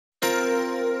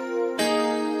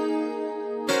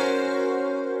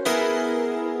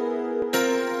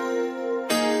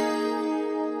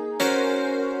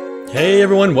Hey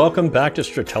everyone, welcome back to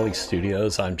Stratele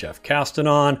Studios. I'm Jeff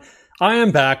Castanon. I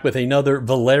am back with another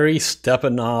Valeriy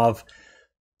Stepanov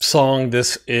song.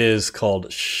 This is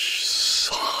called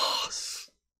Sauce.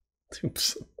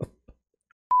 Oops.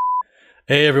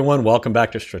 Hey everyone, welcome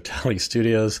back to Stratele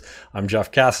Studios. I'm Jeff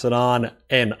Castanon,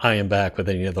 and I am back with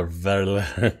another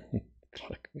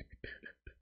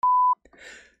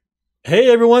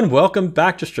Hey everyone, welcome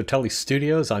back to Stratele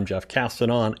Studios. I'm Jeff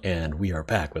Castanon, and we are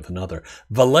back with another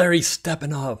Valeriy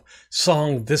Stepanov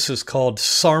song. This is called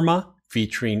Sarma,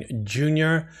 featuring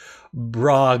Braguinha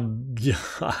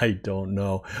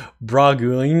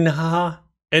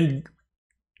and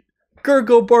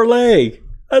Gergo Borlai.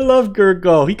 I love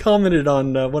Gergo. He commented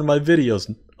on one of my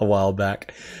videos a while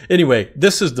back. Anyway,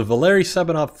 this is the Valeriy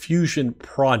Stepanov Fusion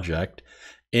project,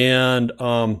 and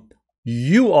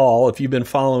you all, if you've been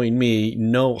following me,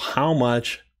 know how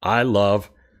much I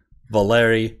love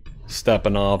Valeriy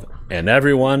Stepanov and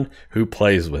everyone who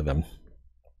plays with him.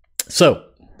 So,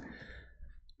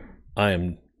 I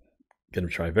am going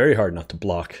to try very hard not to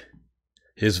block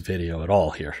his video at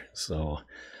all here. So,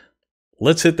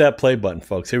 let's hit that play button,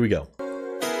 folks. Here we go.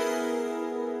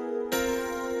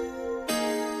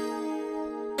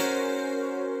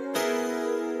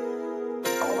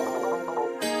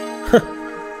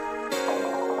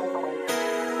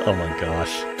 Oh my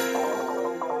gosh.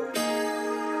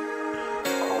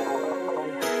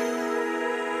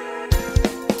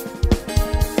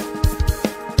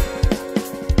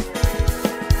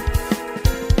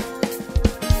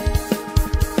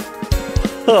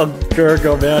 Oh,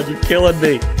 Gergo, man, you're killing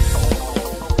me.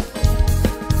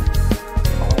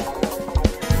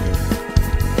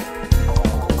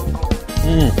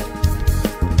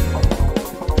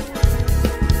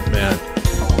 Man.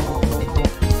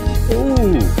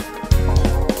 Ooh.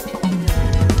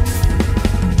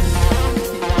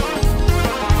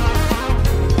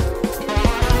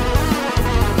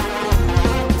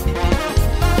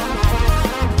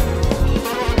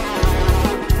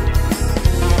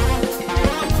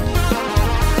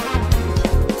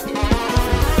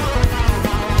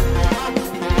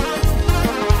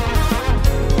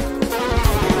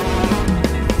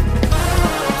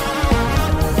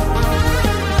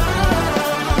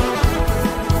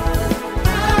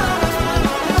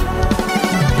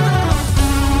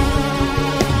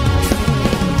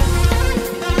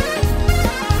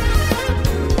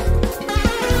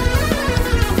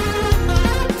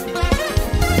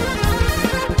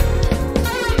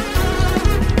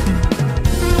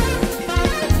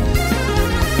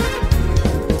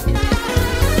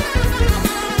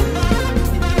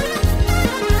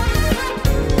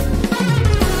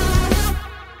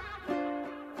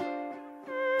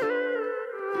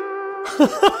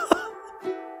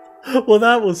 Well,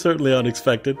 that was certainly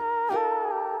unexpected. Oh,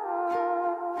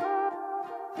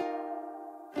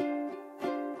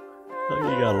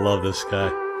 you gotta love this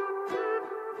guy.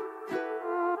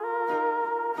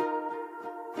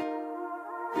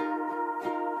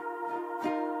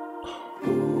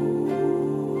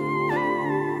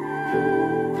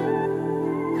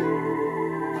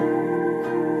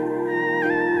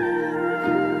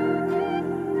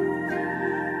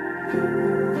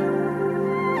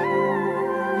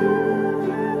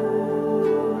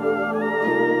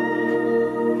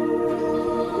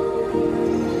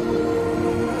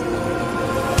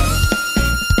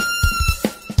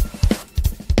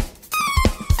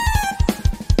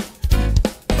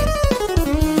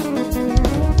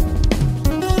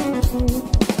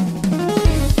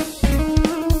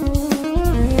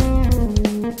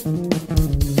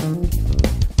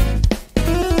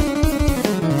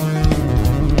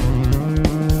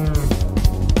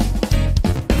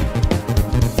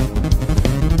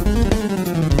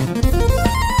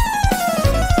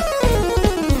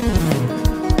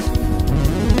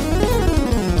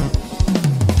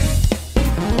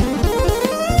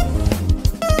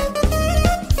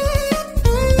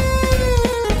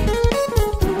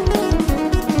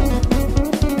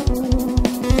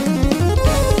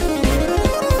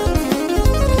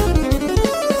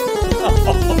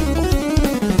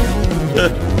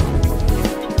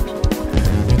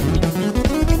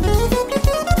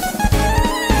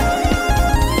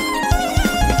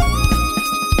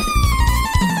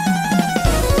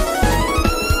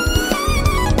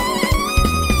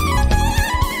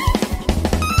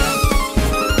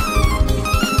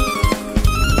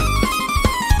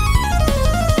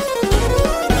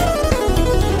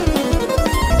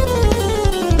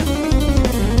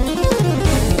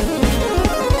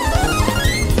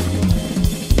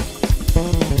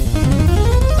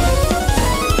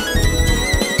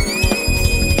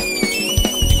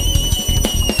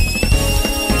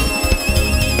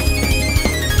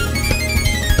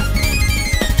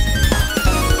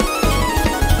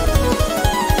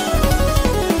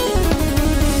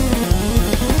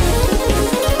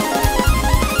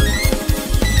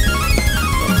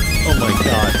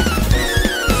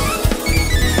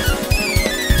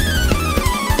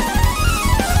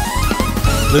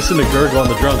 Listen to Gergo on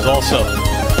the drums also.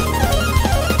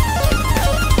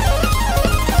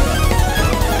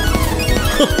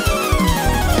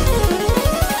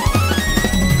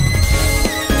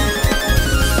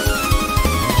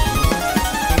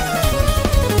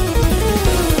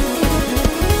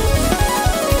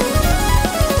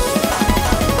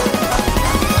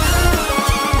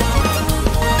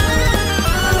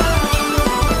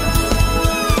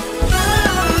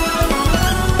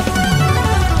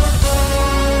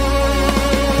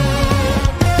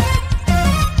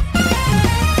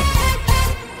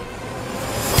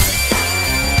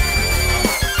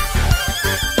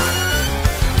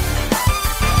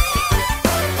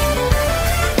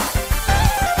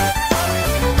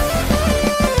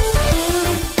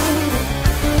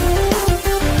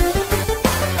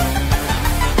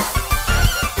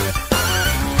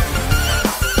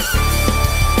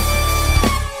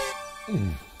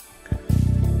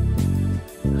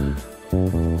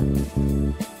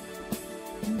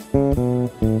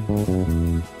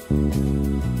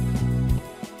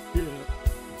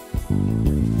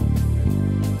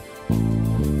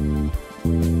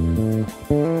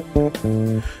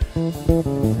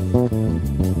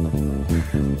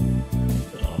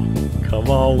 Come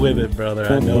on with it, brother.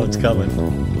 I know it's coming.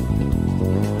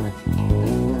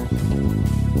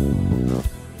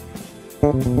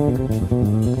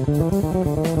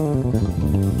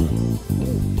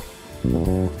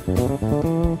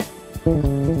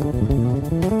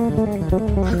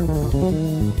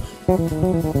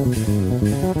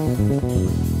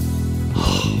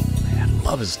 Oh, man,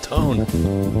 love his tone.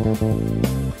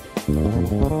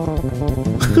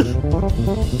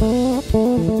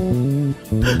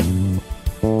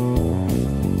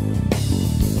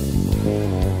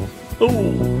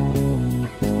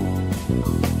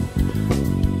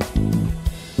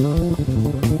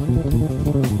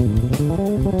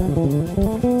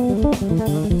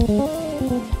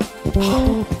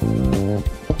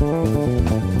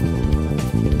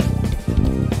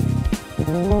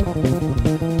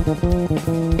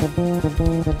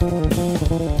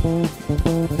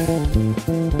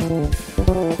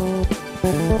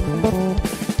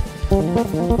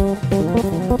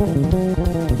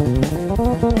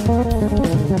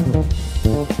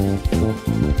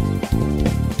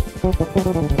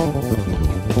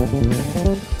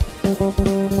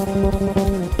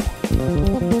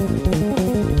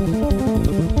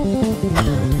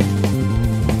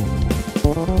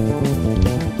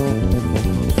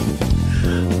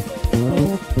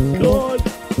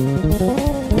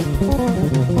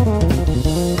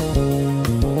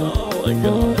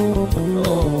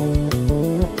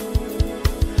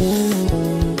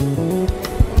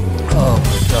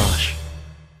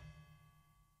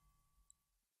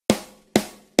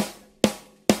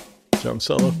 Drum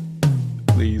solo,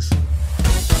 please.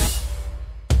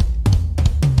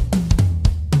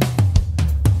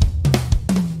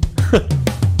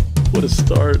 What a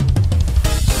start.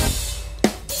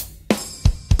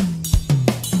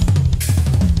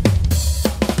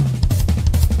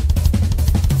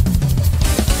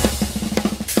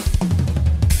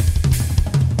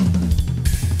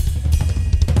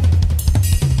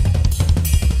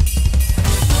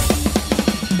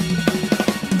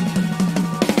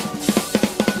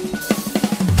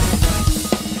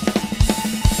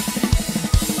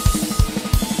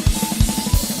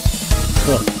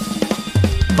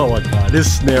 Oh my god,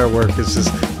 his snare work is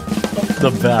just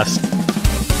the best.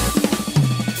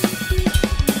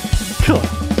 Come on.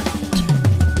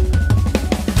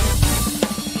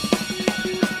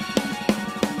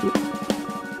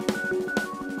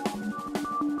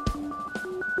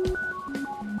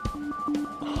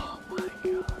 Oh my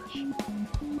gosh.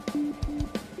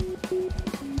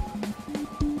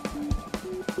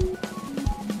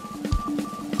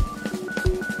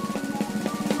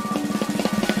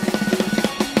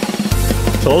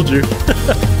 Told you.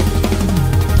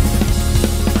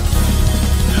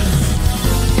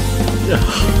 Yeah.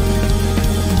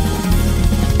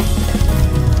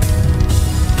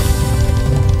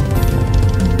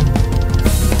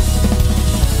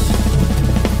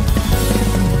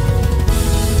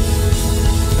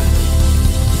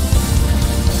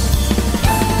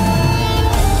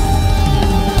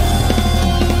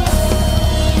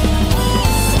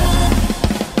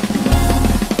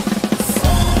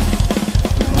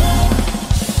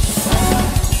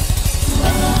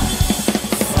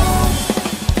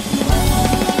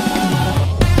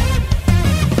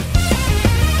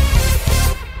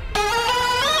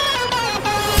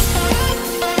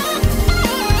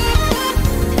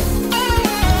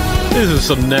 This is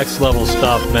some next level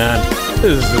stuff, man.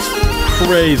 This is just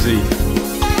crazy.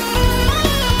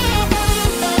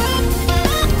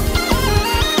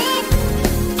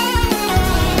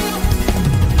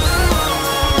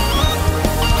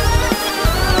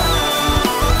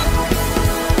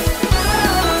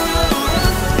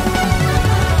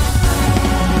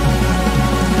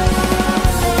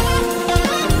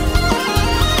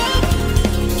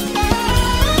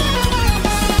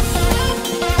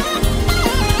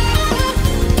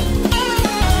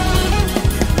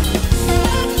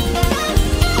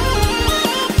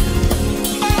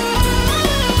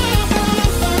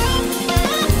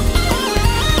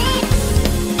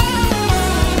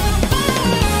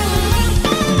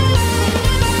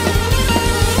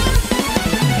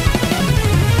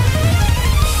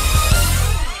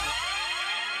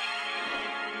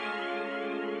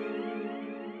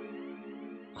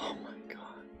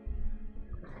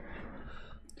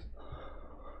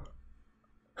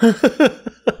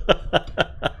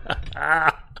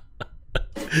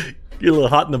 You a little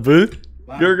hot in the booth,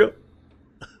 wow. Gergo?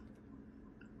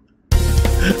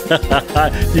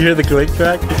 You hear the click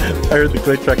track? I heard the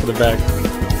click track in the back.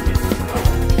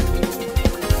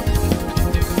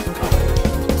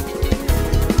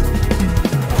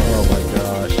 Oh my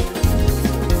gosh.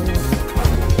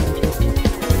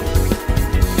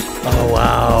 Oh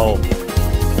wow.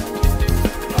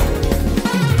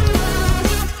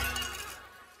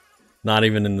 Not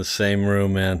even in the same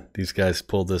room, man. These guys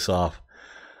pulled this off.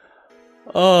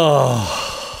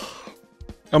 Oh,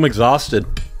 I'm exhausted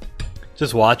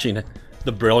just watching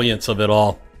the brilliance of it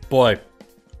all. Boy,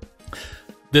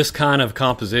 this kind of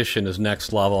composition is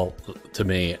next level to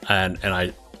me, and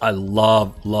I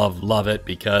love it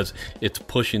because it's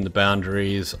pushing the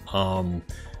boundaries.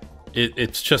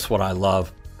 It's just what I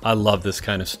love. I love this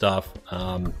kind of stuff.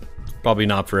 Probably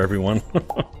not for everyone,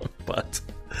 but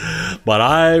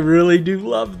I really do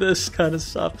love this kind of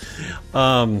stuff.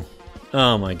 Oh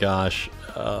my gosh.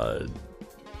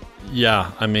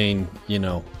 Yeah, I mean, you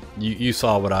know, you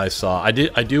saw what I saw. I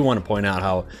do want to point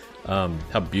out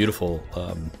how beautiful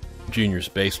Junior's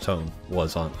bass tone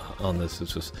was on this.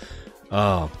 It's just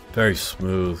very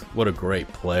smooth. What a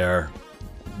great player.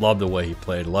 Loved the way he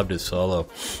played. Loved his solo.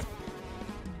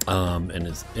 And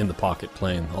is in the pocket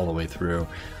playing all the way through.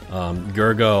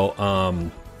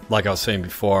 Gergo, like I was saying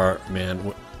before,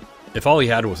 man, if all he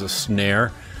had was a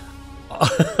snare,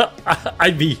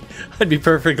 I'd be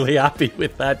perfectly happy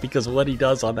with that, because what he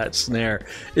does on that snare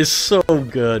is so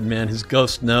good, man. His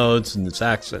ghost notes and his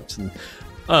accents and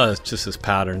it's just his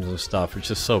patterns and stuff. It's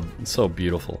just so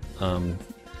beautiful.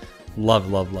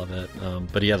 Love it.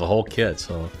 But he has a whole kit,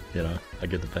 so you know, I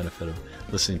get the benefit of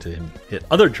listening to him hit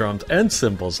other drums and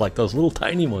cymbals, like those little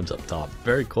tiny ones up top.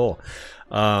 Very cool.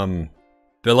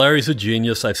 Valeriy's a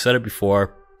genius. I've said it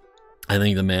before. I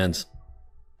think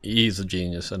he's a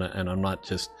genius, and I'm not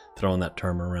just throwing that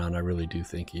term around. I really do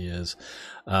think he is.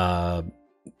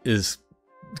 His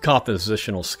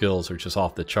compositional skills are just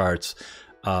off the charts.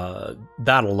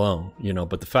 That alone, you know,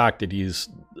 but the fact that he's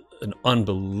an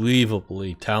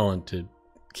unbelievably talented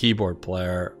keyboard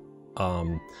player,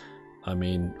 I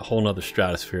mean, a whole nother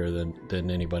stratosphere than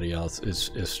anybody else. Is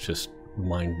just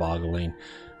mind-boggling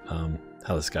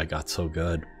how this guy got so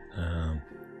good.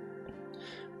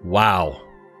 Wow.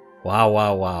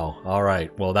 All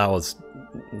right, well, that was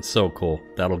so cool.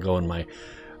 That'll go in my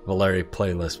Valeriy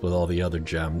playlist with all the other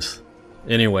gems.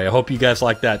 Anyway, I hope you guys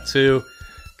like that too.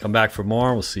 Come back for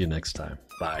more. We'll see you next time.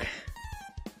 Bye.